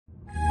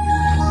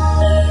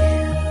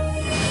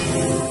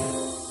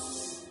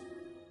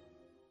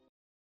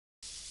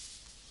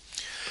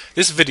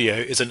This video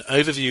is an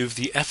overview of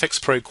the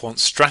FxPro Quant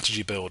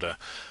Strategy Builder,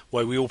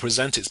 where we will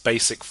present its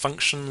basic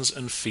functions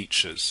and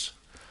features.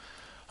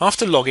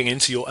 After logging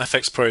into your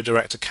FxPro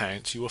Direct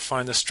account, you will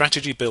find the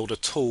Strategy Builder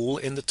tool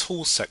in the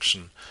Tools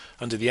section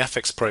under the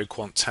FxPro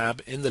Quant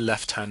tab in the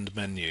left-hand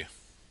menu.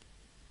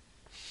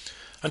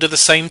 Under the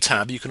same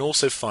tab you can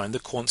also find the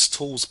Quant's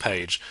Tools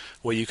page,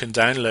 where you can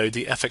download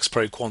the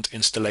FxPro Quant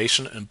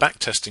installation and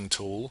backtesting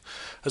tool,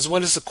 as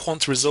well as the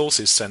Quant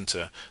Resources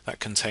Center that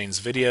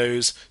contains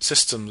videos,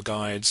 system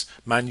guides,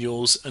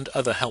 manuals and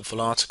other helpful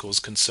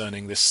articles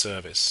concerning this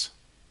service.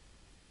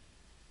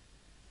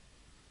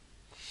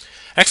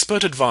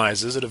 Expert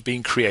advisors that have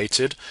been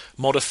created,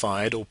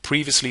 modified or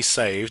previously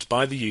saved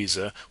by the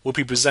user will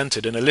be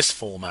presented in a list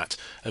format,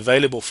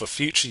 available for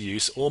future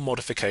use or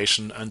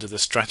modification under the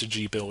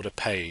Strategy Builder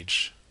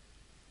page.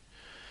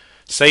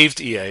 Saved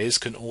EAs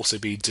can also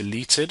be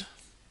deleted,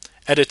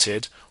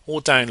 edited or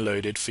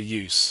downloaded for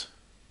use.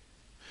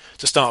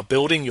 To start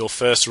building your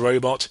first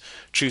robot,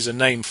 choose a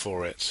name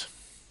for it.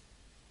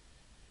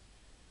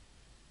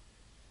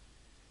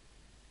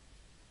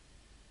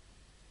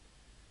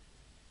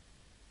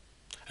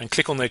 And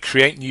click on the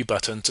Create New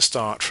button to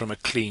start from a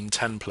clean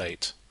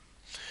template.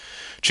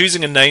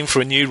 Choosing a name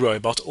for a new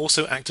robot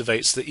also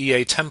activates the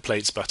EA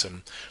Templates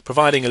button,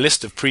 providing a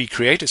list of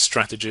pre-created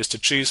strategies to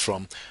choose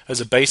from as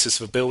a basis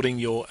for building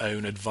your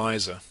own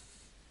advisor.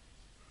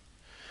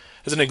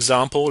 As an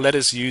example, let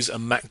us use a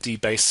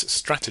MACD-based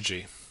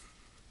strategy.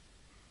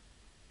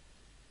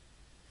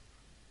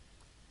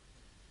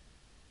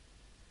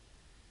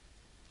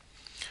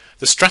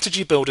 The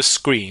Strategy Builder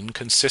screen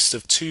consists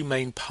of two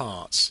main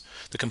parts,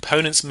 the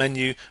Components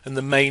menu and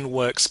the main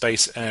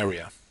workspace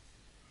area.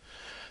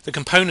 The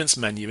Components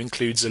menu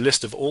includes a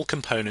list of all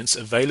components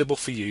available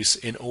for use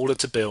in order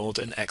to build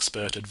an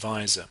expert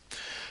advisor.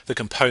 The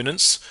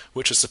components,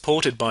 which are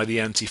supported by the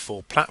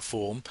MT4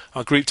 platform,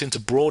 are grouped into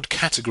broad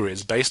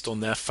categories based on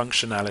their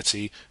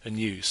functionality and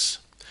use.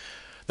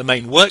 The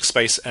main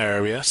workspace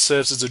area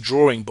serves as a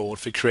drawing board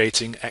for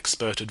creating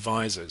expert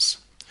advisors.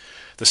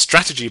 The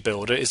Strategy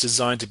Builder is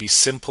designed to be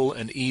simple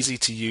and easy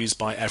to use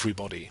by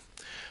everybody.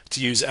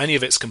 To use any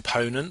of its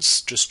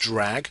components, just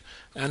drag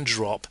and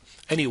drop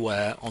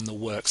anywhere on the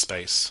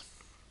workspace.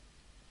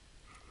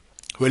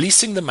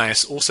 Releasing the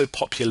mouse also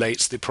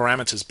populates the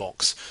parameters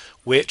box,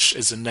 which,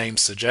 as the name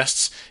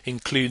suggests,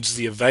 includes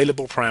the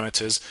available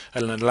parameters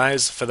and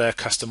allows for their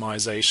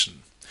customization.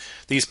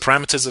 These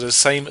parameters are the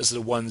same as the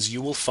ones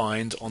you will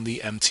find on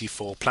the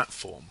MT4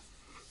 platform.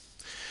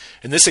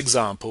 In this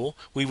example,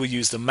 we will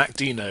use the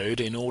MACD node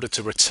in order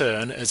to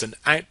return as an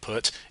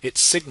output its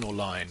signal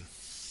line.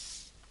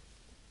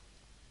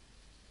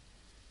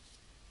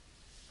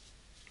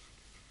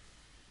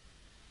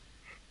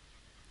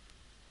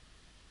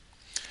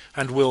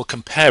 And we'll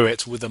compare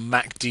it with the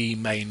MACD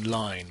main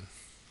line.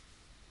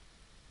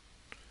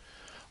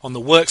 On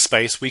the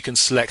workspace we can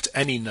select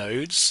any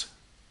nodes,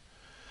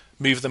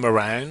 move them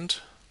around,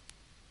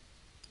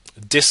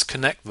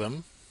 disconnect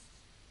them,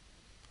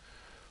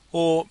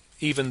 or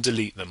even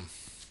delete them.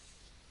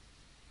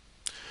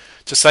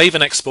 To save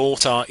and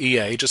export our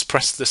EA, just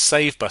press the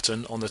Save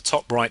button on the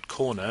top right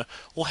corner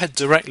or head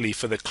directly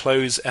for the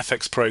Close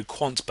FxPro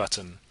Quant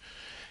button,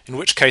 in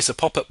which case a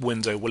pop-up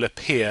window will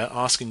appear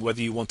asking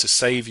whether you want to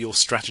save your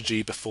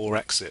strategy before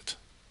exit.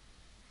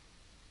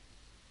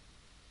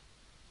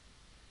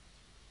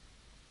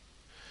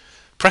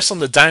 Press on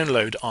the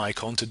Download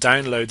icon to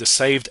download the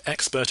saved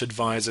Expert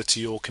Advisor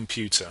to your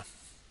computer.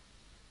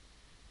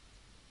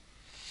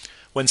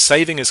 When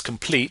saving is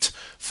complete,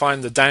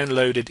 find the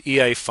downloaded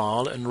EA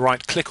file and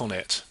right-click on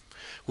it.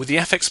 With the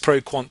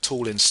FxPro Quant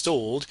tool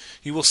installed,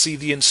 you will see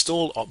the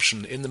Install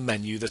option in the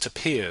menu that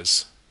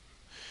appears.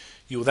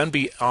 You will then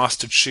be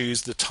asked to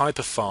choose the type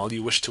of file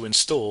you wish to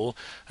install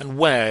and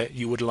where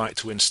you would like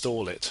to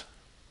install it.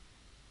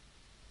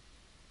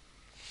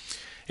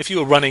 If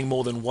you are running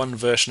more than one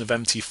version of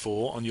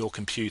MT4 on your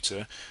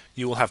computer,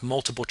 you will have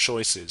multiple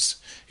choices.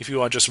 If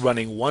you are just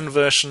running one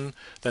version,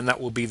 then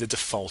that will be the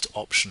default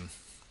option.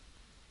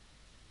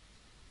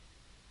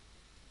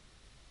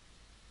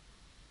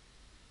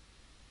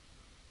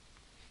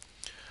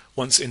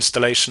 Once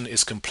installation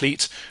is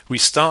complete,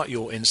 restart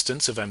your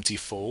instance of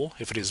MT4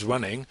 if it is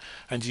running,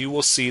 and you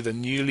will see the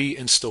newly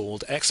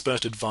installed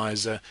Expert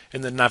Advisor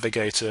in the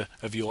navigator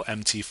of your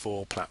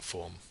MT4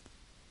 platform.